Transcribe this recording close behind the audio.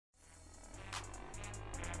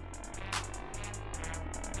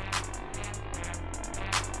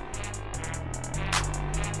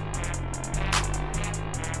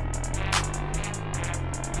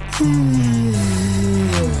Word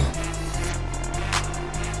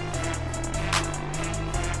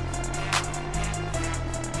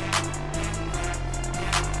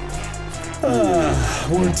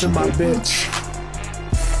to my bitch.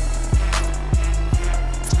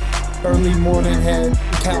 Early morning head,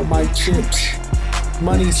 count my chips.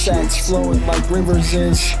 Money sacks flowing like rivers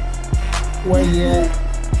is. Where you at?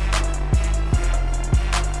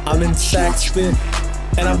 I'm in Saks Fit,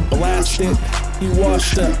 and I'm blasted. You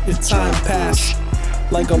washed up, your time passed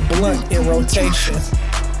like a blunt in rotation.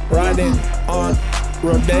 Riding on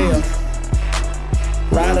Rodeo.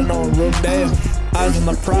 Riding on Rodeo. Eyes on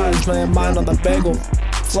the prize, man, mind on the bagel.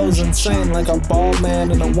 Flows insane like a bald man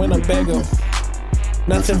in a Winnebago.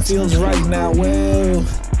 Nothing feels right now, well.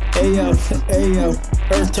 Ayo, ayo.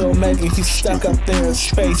 Earth to Omega, he's stuck up there in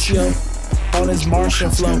space, yo. On his Martian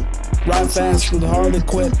float. Ride fast with Harley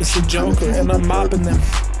Quinn, it's a Joker, and I'm mopping them.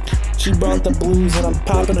 She brought the blues and I'm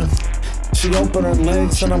popping them. She opened her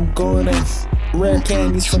legs and I'm going in. Rare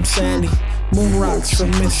candies from Sandy, moon rocks from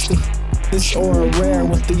Misty. This aura rare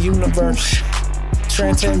with the universe.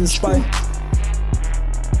 Transcendent spike.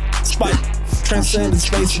 Transcended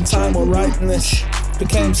space and time while writing this.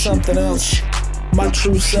 Became something else. My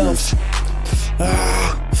true self.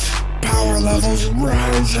 Power levels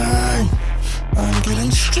rising. I'm getting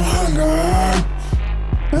stronger.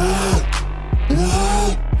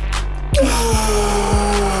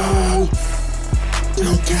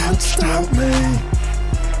 You can't stop me.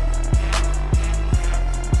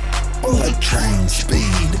 Bullet train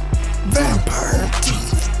speed. Vampire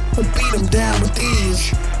teeth. I beat him down with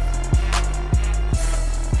ease.